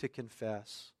 waiting to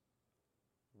confess,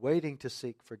 waiting to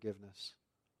seek forgiveness,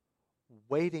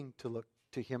 waiting to look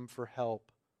to Him for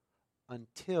help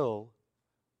until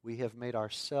we have made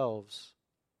ourselves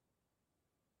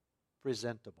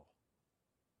presentable.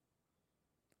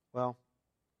 Well,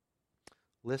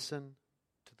 listen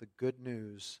to the good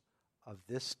news of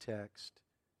this text.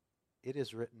 It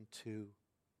is written to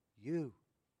you.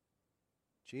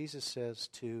 Jesus says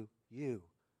to you,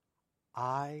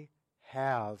 I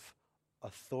have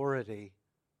authority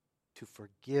to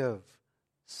forgive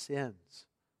sins.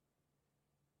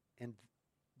 And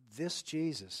this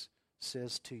Jesus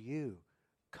says to you,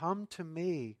 come to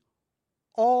me,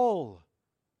 all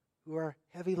who are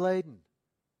heavy laden,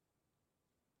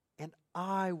 and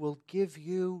I will give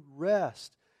you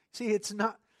rest. See, it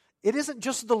isn't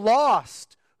just the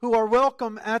lost who are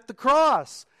welcome at the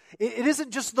cross. It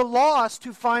isn't just the lost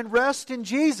who find rest in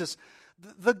Jesus.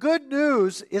 The good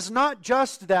news is not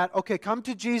just that, okay, come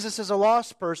to Jesus as a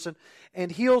lost person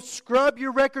and He'll scrub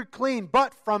your record clean,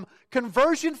 but from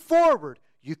conversion forward,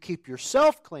 you keep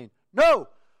yourself clean. No!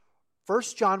 1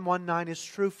 John 1:9 is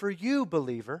true for you,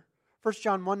 believer. 1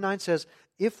 John 1:9 says,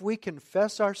 if we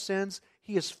confess our sins,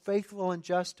 He is faithful and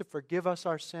just to forgive us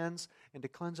our sins and to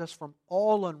cleanse us from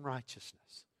all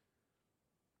unrighteousness.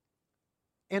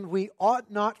 And we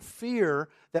ought not fear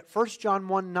that 1 John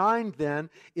 1:9 then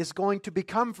is going to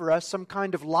become for us some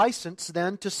kind of license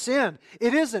then to sin.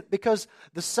 It isn't, because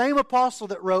the same apostle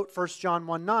that wrote 1 John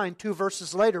 1:9, 2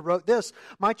 verses later, wrote this,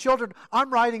 "My children,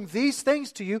 I'm writing these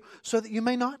things to you so that you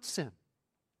may not sin.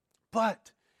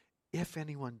 But if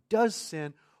anyone does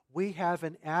sin, we have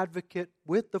an advocate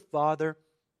with the Father,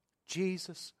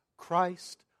 Jesus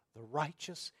Christ, the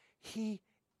righteous. He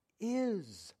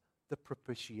is the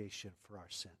propitiation for our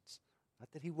sins."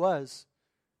 Not that He was.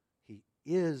 He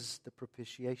is the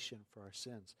propitiation for our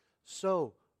sins.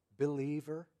 So,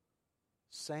 believer,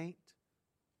 saint,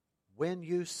 when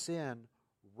you sin,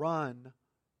 run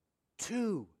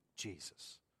to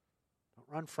Jesus. Don't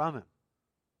run from Him.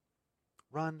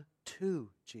 Run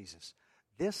to Jesus.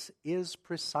 This is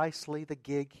precisely the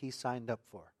gig He signed up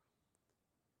for.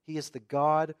 He is the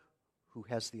God who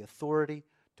has the authority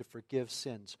to forgive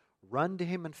sins. Run to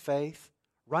Him in faith.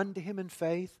 Run to Him in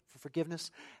faith for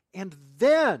forgiveness. And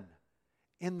then,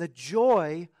 in the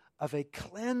joy of a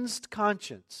cleansed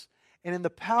conscience and in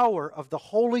the power of the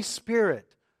Holy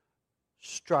Spirit,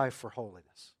 strive for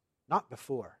holiness. Not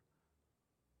before.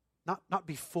 Not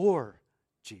before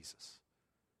Jesus.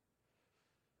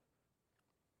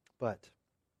 But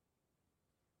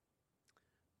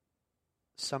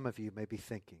some of you may be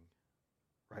thinking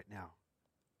right now,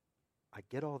 I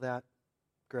get all that,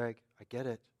 Greg. I get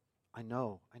it. I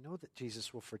know that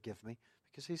Jesus will forgive me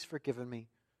because He's forgiven me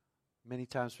many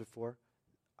times before.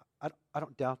 I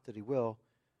don't doubt that He will.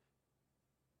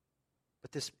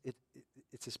 But it's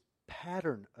this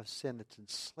pattern of sin that's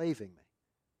enslaving me.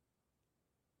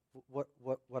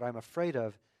 What I'm afraid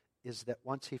of is that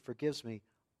once He forgives me,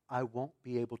 I won't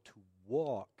be able to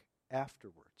walk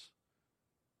afterwards.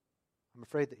 I'm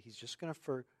afraid that He's just going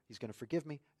to forgive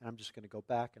me, and I'm just going to go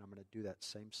back and I'm going to do that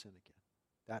same sin again.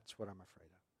 That's what I'm afraid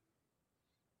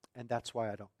of. And that's why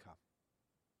I don't come.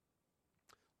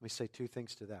 Let me say two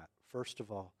things to that. First of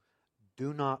all,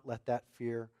 do not let that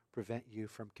fear prevent you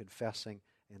from confessing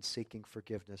and seeking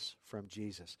forgiveness from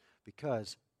Jesus,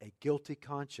 because a guilty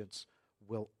conscience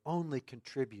will only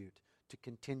contribute to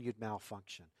continued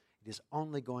malfunction. It is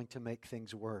only going to make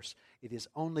things worse. It is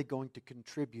only going to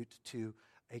contribute to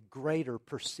a greater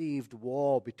perceived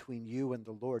wall between you and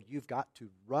the Lord. You've got to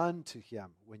run to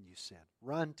Him when you sin.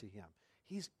 Run to Him.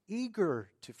 He's eager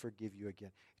to forgive you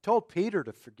again. He told Peter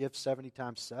to forgive 70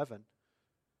 times 7.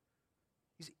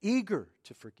 He's eager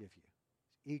to forgive you.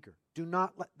 He's eager. Do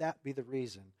not let that be the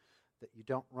reason that you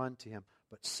don't run to Him.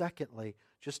 But secondly,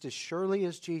 just as surely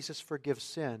as Jesus forgives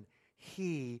sin,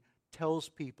 He tells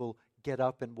people, get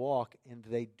up and walk, and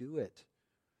they do it.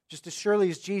 Just as surely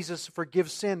as Jesus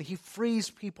forgives sin, He frees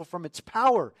people from its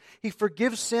power. He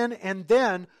forgives sin and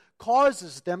then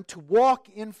causes them to walk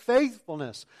in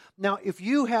faithfulness. Now, if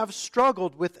you have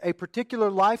struggled with a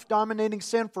particular life-dominating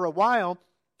sin for a while,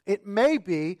 it may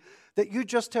be that you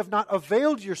just have not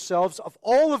availed yourselves of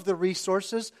all of the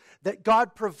resources that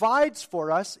God provides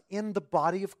for us in the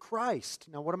body of Christ.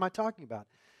 Now, what am I talking about?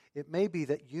 It may be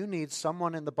that you need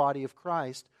someone in the body of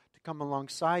Christ to come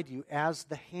alongside you as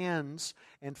the hands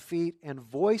and feet and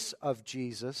voice of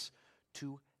Jesus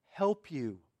to help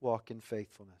you walk in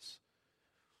faithfulness.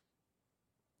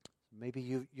 Maybe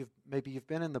you've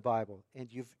been in the Bible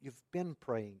and you've been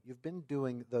praying. You've been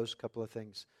doing those couple of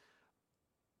things.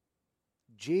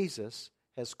 Jesus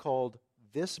has called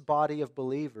this body of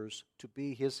believers to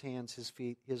be His hands, His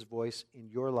feet, His voice in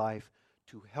your life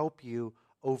to help you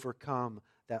overcome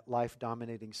that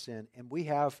life-dominating sin. And we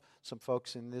have some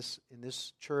folks in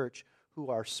this church who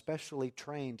are specially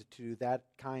trained to do that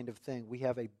kind of thing. We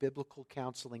have a biblical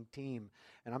counseling team.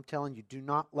 And I'm telling you, do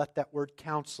not let that word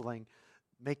counseling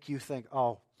make you think,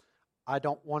 oh, I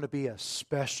don't want to be a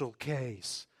special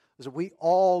case. Because we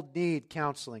all need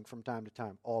counseling from time to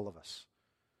time, all of us.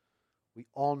 We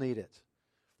all need it.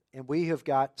 And we have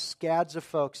got scads of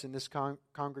folks in this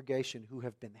congregation who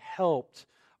have been helped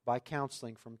by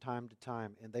counseling from time to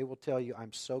time. And they will tell you,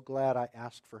 I'm so glad I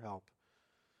asked for help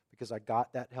because I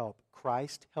got that help.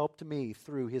 Christ helped me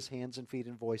through His hands and feet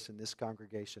and voice in this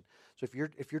congregation. So if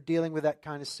you're dealing with that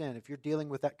kind of sin, if you're dealing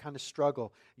with that kind of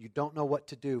struggle, you don't know what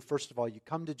to do, first of all, you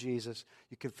come to Jesus,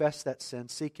 you confess that sin,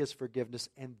 seek His forgiveness,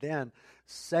 and then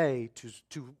say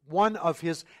to one of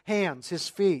His hands, His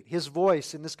feet, His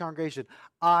voice in this congregation,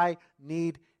 I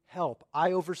need help.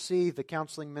 I oversee the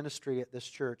counseling ministry at this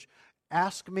church.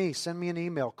 Ask me, send me an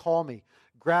email, call me,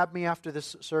 grab me after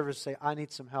this service, say, I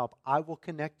need some help. I will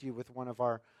connect you with one of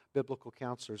our biblical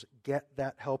counselors. Get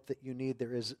that help that you need.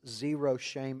 There is zero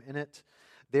shame in it.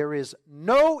 There is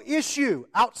no issue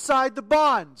outside the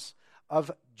bonds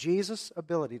of Jesus'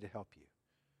 ability to help you.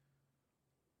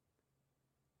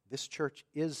 This church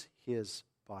is His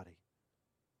body,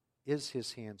 is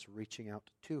His hands reaching out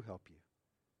to help you.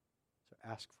 So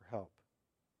ask for help.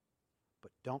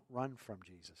 But don't run from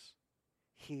Jesus.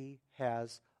 He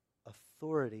has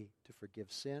authority to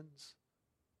forgive sins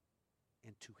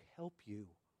and to help you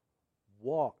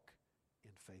walk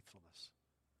in faithfulness.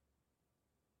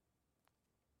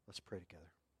 Let's pray together.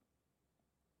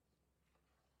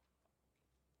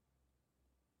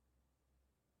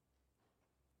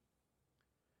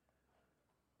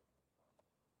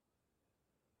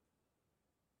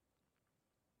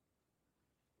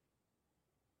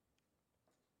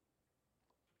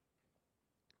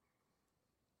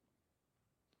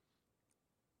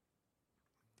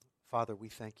 Father, we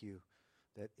thank you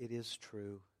that it is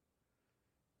true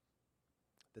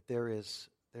that there is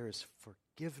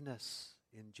forgiveness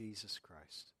in Jesus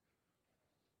Christ.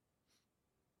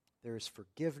 There is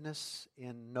forgiveness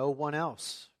in no one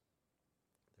else.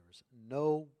 There is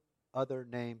no other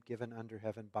name given under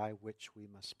heaven by which we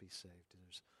must be saved.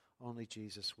 There's only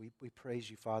Jesus. We praise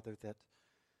you, Father, that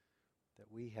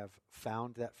we have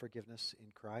found that forgiveness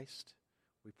in Christ.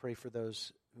 We pray for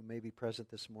those who may be present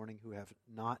this morning who have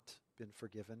not been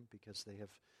forgiven because they have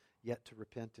yet to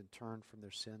repent and turn from their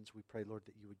sins. We pray, Lord,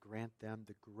 that you would grant them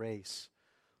the grace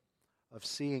of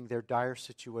seeing their dire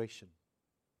situation,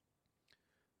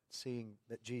 seeing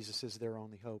that Jesus is their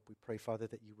only hope. We pray, Father,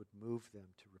 that you would move them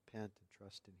to repent and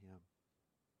trust in Him.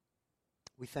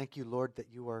 We thank you, Lord,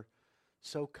 that you are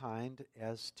so kind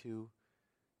as to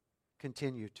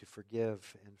continue to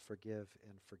forgive and forgive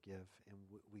and forgive. And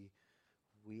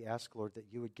we ask, Lord, that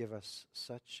you would give us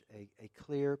such a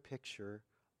clear picture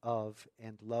of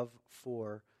and love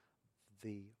for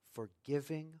the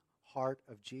forgiving heart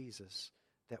of Jesus,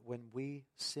 that when we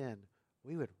sin,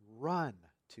 we would run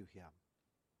to Him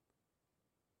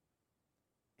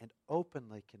and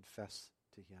openly confess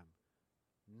to Him,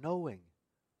 knowing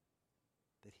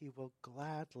that He will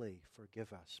gladly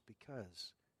forgive us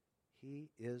because He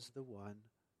is the one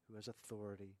who has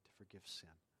authority to forgive sin.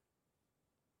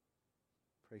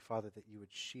 Pray, Father, that you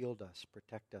would shield us,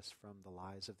 protect us from the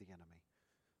lies of the enemy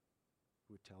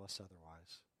who would tell us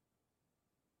otherwise.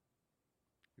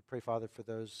 We pray, Father, for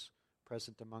those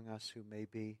present among us who may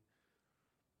be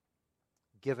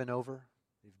given over.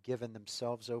 They've given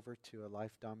themselves over to a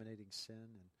life-dominating sin,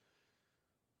 and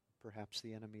perhaps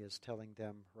the enemy is telling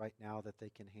them right now that they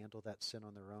can handle that sin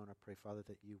on their own. I pray, Father,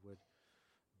 that you would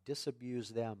disabuse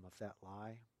them of that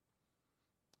lie,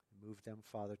 move them,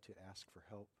 Father, to ask for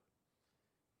help,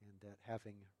 and that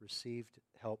having received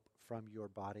help from your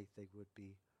body, they would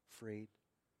be freed.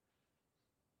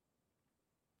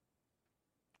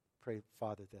 Pray,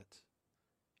 Father, that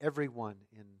everyone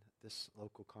in this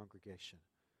local congregation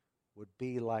would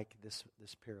be like this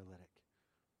paralytic,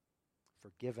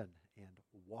 forgiven and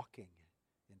walking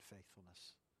in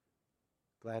faithfulness,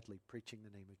 gladly preaching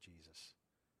the name of Jesus.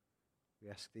 We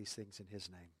ask these things in His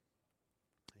name.